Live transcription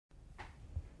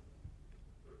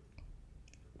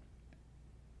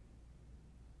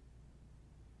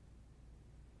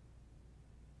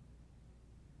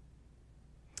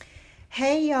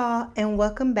Hey, y'all, and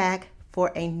welcome back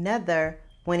for another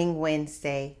Winning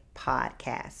Wednesday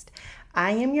podcast.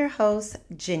 I am your host,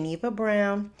 Geneva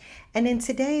Brown, and in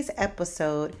today's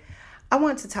episode, I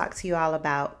want to talk to you all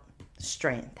about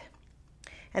strength.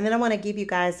 And then I want to give you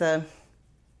guys a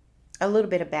little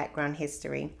bit of background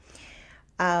history.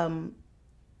 In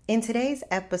today's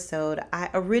episode, I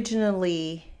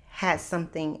originally had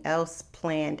something else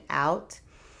planned out,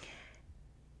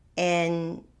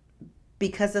 and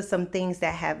because of some things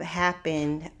that have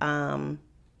happened, I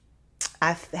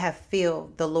have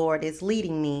feel the Lord is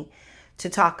leading me to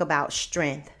talk about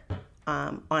strength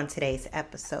on today's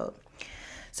episode.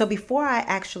 So before I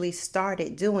actually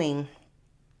started doing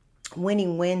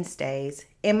Winning Wednesdays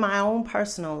in my own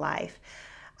personal life,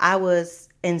 I was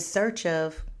in search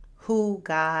of who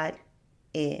God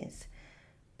is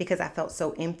because I felt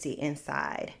so empty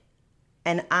inside.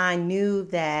 And I knew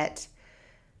that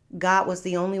God was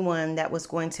the only one that was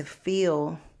going to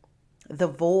fill the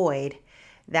void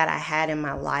that I had in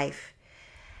my life.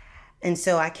 And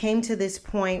so I came to this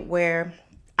point where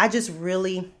I just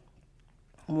really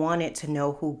wanted to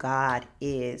know who God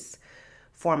is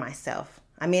for myself.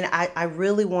 I mean, I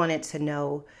really wanted to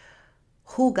know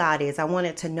who God is. I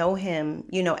wanted to know him,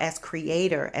 as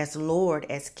creator, as Lord,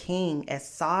 as king, as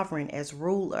sovereign, as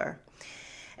ruler.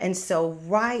 And so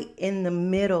right in the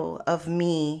middle of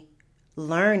me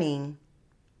learning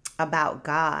about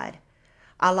God,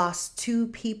 I lost two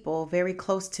people very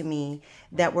close to me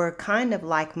that were kind of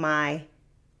like my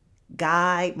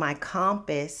guide, my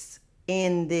compass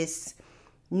in this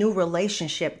new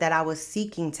relationship that I was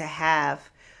seeking to have,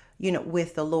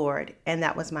 with the Lord. And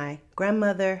that was my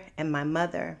grandmother and my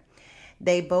mother.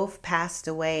 They both passed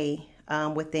away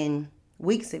within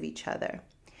weeks of each other.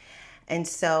 And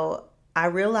so I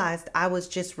realized I was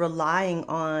just relying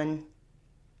on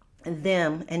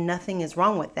them, and nothing is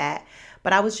wrong with that,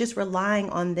 but I was just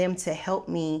relying on them to help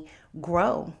me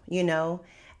grow,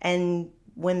 and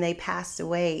when they passed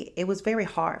away, it was very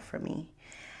hard for me.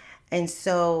 And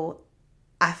so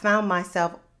I found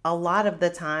myself a lot of the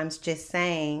times just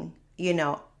saying,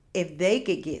 if they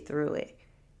could get through it,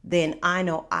 then I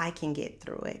know I can get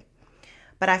through it.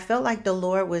 But I felt like the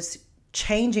Lord was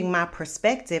changing my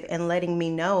perspective and letting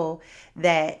me know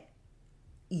that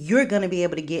you're going to be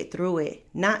able to get through it,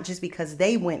 not just because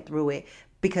they went through it,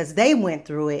 because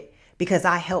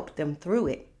I helped them through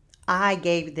it. I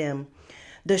gave them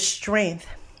the strength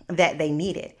that they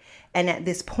needed. And at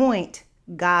this point,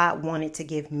 God wanted to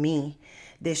give me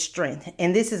this strength.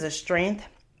 And this is a strength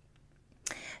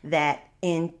that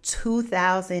in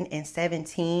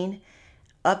 2017,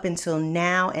 up until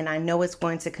now, and I know it's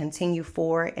going to continue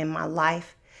forward in my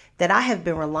life, that I have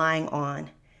been relying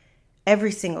on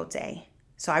every single day.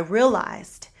 So I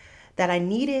realized that I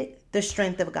needed the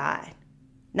strength of God,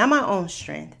 not my own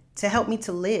strength, to help me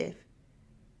to live.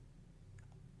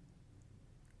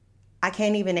 I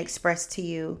can't even express to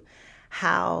you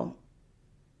how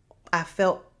I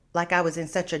felt like I was in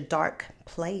such a dark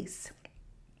place.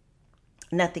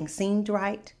 Nothing seemed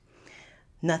right.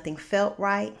 Nothing felt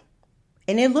right.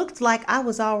 And it looked like I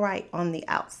was all right on the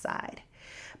outside.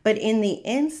 But in the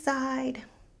inside,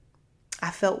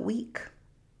 I felt weak.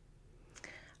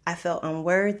 I felt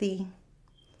unworthy.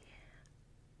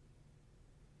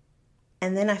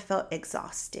 And then I felt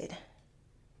exhausted.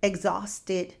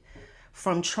 Exhausted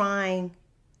from trying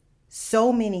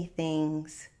so many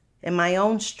things in my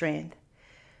own strength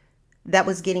that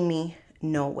was getting me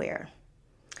nowhere.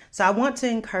 So I want to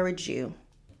encourage you,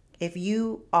 if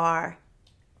you are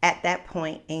at that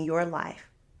point in your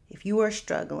life, if you are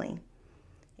struggling,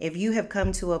 if you have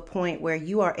come to a point where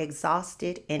you are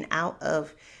exhausted and out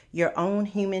of your own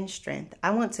human strength,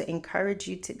 I want to encourage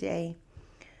you today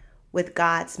with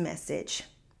God's message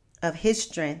of his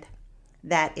strength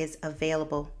that is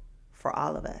available for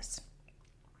all of us.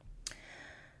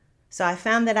 So I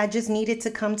found that I just needed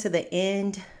to come to the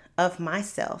end of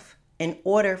myself in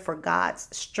order for God's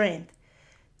strength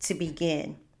to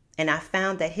begin. And I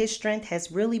found that his strength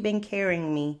has really been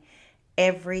carrying me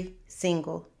every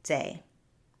single day.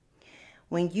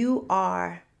 When you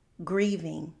are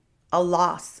grieving a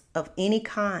loss of any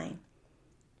kind,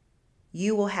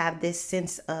 you will have this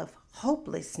sense of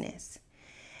hopelessness.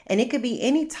 And it could be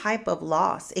any type of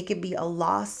loss. It could be a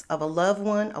loss of a loved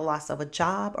one, a loss of a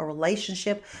job, a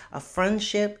relationship, a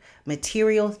friendship,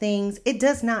 material things. It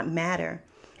does not matter.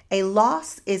 A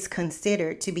loss is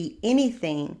considered to be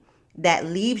anything that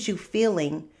leaves you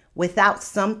feeling without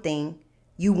something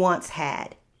you once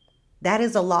had. That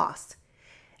is a loss.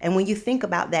 And when you think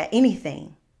about that,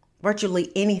 anything,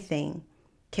 virtually anything,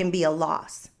 can be a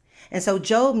loss. And so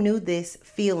Job knew this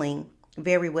feeling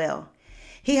very well.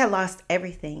 He had lost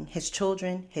everything: his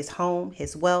children, his home,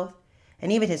 his wealth,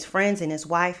 and even his friends and his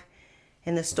wife.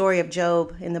 In the story of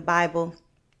Job in the Bible,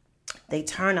 they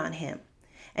turn on him.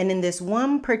 And in this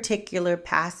one particular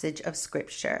passage of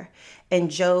scripture, in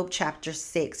Job chapter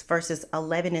 6, verses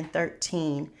 11 and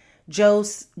 13,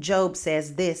 Job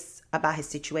says this about his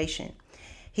situation.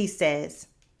 He says,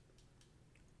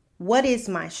 "What is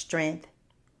my strength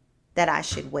that I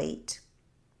should wait?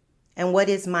 And what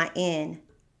is my end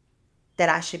that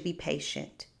I should be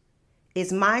patient?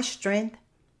 Is my strength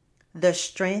the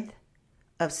strength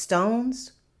of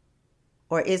stones,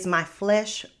 or is my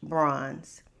flesh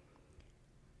bronze?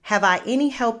 Have I any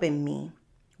help in me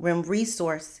when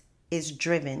resource is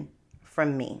driven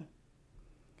from me?"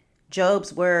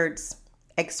 Job's words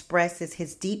expresses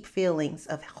his deep feelings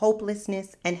of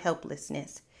hopelessness and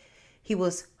helplessness. He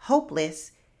was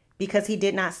hopeless because he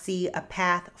did not see a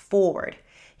path forward.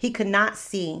 He could not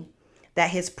see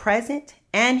that his present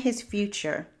and his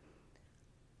future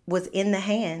was in the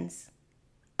hands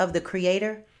of the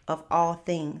creator of all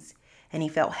things. And he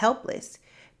felt helpless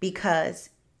because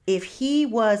if he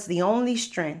was the only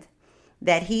strength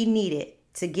that he needed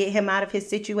to get him out of his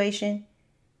situation,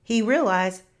 he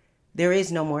realized there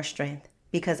is no more strength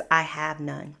because I have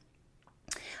none.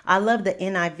 I love the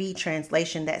NIV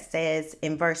translation that says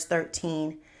in verse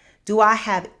 13, "Do I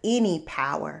have any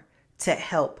power to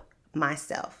help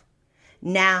myself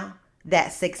now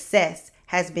that success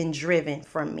has been driven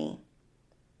from me?"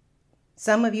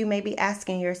 Some of you may be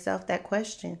asking yourself that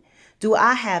question. Do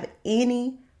I have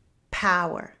any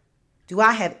power? Do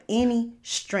I have any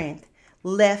strength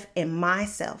left in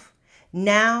myself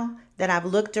now that I've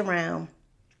looked around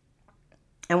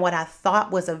and what I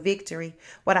thought was a victory,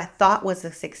 what I thought was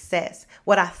a success,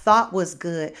 what I thought was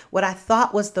good, what I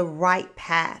thought was the right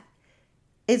path,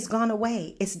 it's gone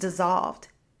away. It's dissolved.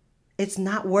 It's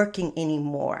not working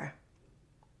anymore.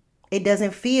 It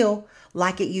doesn't feel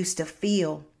like it used to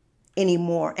feel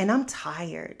anymore. And I'm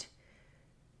tired.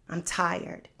 I'm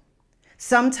tired.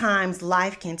 Sometimes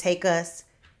life can take us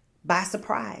by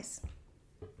surprise.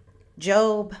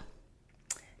 Job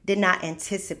did not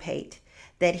anticipate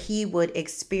that he would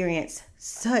experience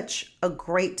such a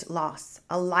great loss,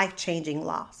 a life-changing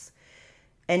loss.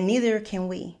 And neither can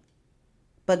we.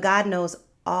 But God knows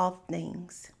all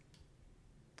things.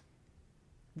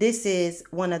 This is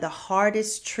one of the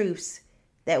hardest truths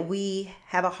that we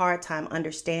have a hard time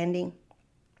understanding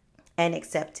and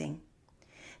accepting.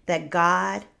 That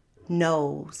God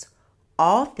knows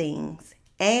all things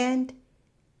and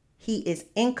He is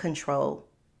in control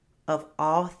of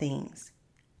all things.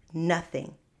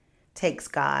 Nothing takes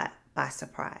God by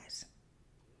surprise.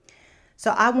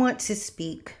 So I want to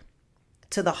speak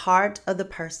to the heart of the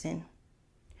person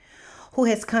who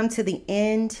has come to the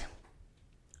end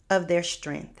of their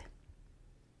strength.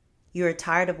 You're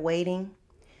tired of waiting.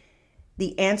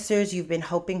 The answers you've been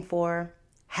hoping for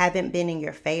haven't been in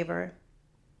your favor.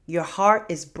 Your heart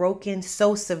is broken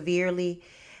so severely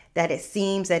that it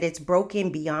seems that it's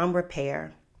broken beyond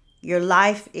repair. Your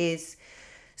life is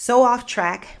so off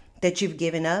track that you've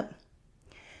given up.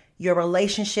 Your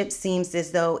relationship seems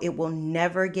as though it will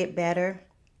never get better.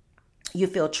 You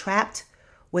feel trapped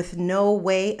with no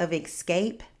way of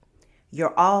escape.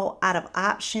 You're all out of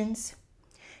options.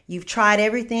 You've tried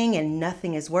everything and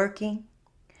nothing is working.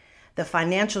 The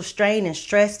financial strain and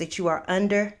stress that you are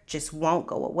under just won't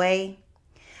go away.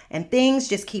 And things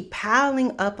just keep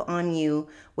piling up on you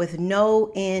with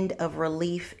no end of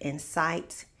relief in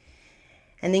sight.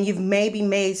 And then you've maybe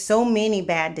made so many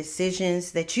bad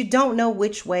decisions that you don't know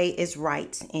which way is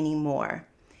right anymore.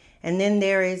 And then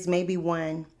there is maybe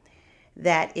one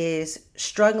that is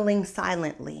struggling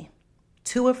silently,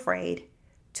 too afraid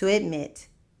to admit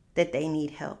that they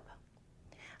need help.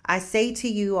 I say to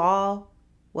you all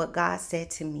what God said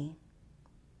to me.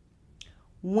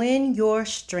 When your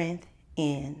strength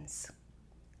ends,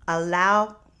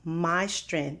 allow my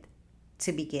strength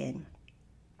to begin.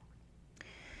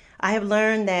 I have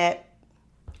learned that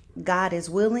God is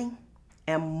willing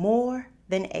and more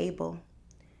than able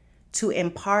to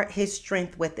impart His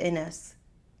strength within us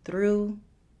through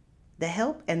the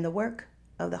help and the work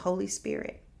of the Holy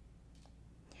Spirit.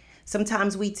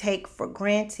 Sometimes we take for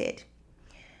granted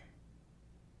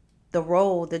the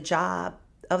role, the job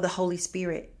of the Holy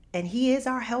Spirit, and He is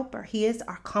our helper. He is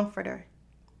our comforter.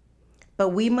 But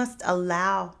we must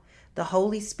allow the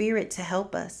Holy Spirit to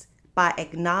help us by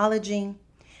acknowledging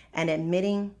and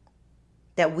admitting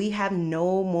that we have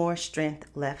no more strength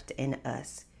left in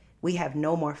us. We have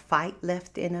no more fight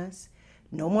left in us,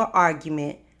 no more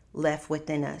argument left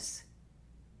within us,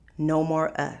 no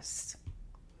more us.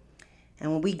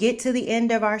 And when we get to the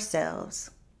end of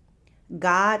ourselves,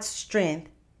 God's strength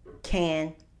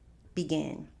can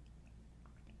begin.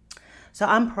 So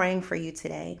I'm praying for you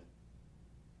today,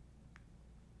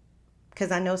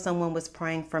 because I know someone was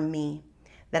praying for me,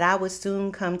 that I would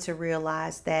soon come to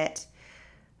realize that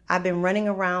I've been running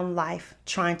around life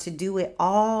trying to do it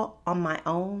all on my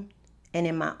own and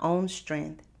in my own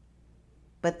strength.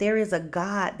 But there is a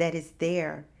God that is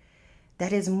there,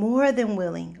 that is more than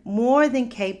willing, more than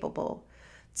capable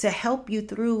to help you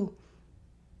through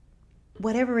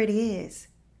whatever it is,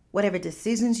 whatever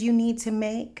decisions you need to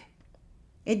make.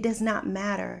 It does not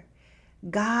matter.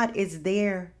 God is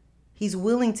there. He's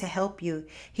willing to help you.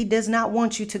 He does not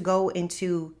want you to go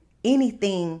into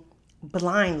anything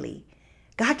blindly.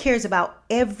 God cares about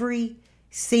every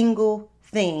single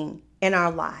thing in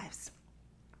our lives.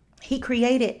 He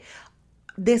created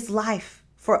this life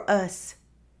for us.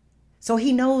 So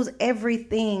he knows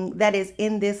everything that is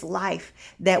in this life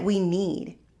that we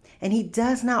need. And he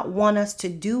does not want us to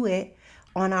do it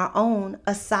on our own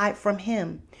aside from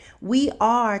him. We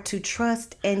are to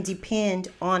trust and depend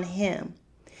on him.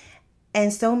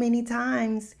 And so many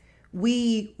times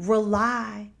we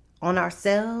rely on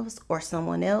ourselves or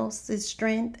someone else's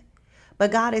strength.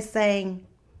 But God is saying,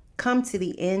 come to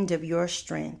the end of your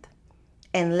strength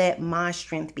and let my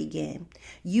strength begin.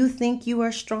 You think you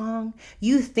are strong?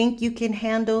 You think you can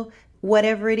handle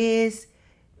whatever it is?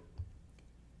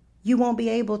 You won't be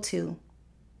able to,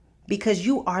 because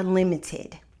you are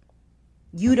limited.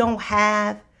 You don't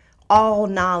have all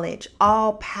knowledge,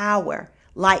 all power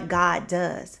like God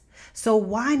does. So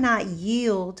why not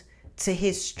yield to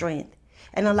his strength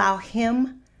and allow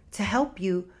him to help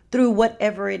you through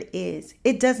whatever it is?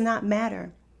 It does not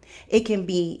matter. It can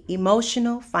be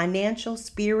emotional, financial,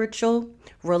 spiritual,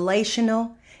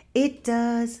 relational. It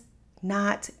does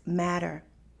not matter.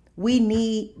 We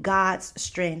need God's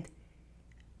strength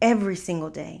every single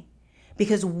day,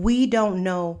 because we don't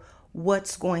know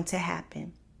what's going to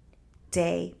happen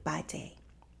day by day.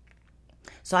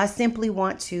 So I simply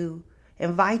want to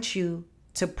invite you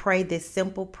to pray this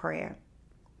simple prayer.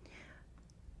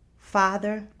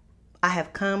 Father, I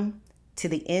have come to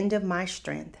the end of my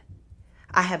strength.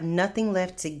 I have nothing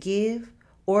left to give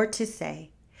or to say,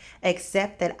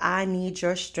 except that I need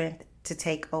your strength to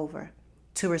take over,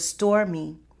 to restore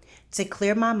me, to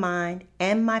clear my mind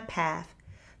and my path,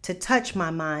 to touch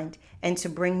my mind and to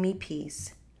bring me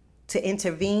peace, to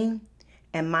intervene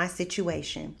in my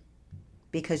situation,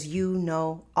 because you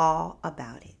know all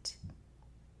about it.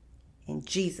 In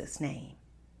Jesus' name,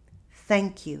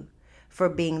 thank you for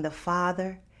being the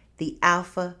Father, the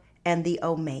Alpha, and the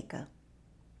Omega.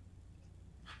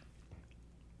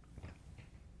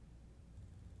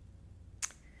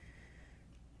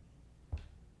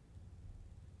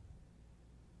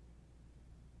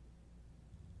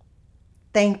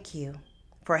 Thank you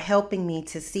for helping me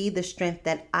to see the strength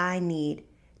that I need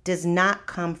does not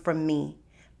come from me,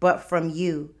 but from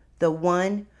you, the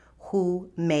one who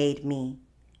made me.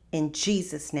 In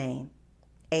Jesus' name,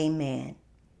 amen.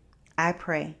 I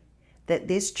pray that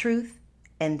this truth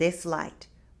and this light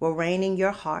will reign in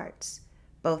your hearts,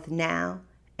 both now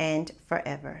and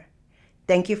forever.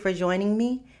 Thank you for joining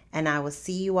me, and I will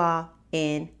see you all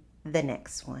in the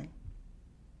next one.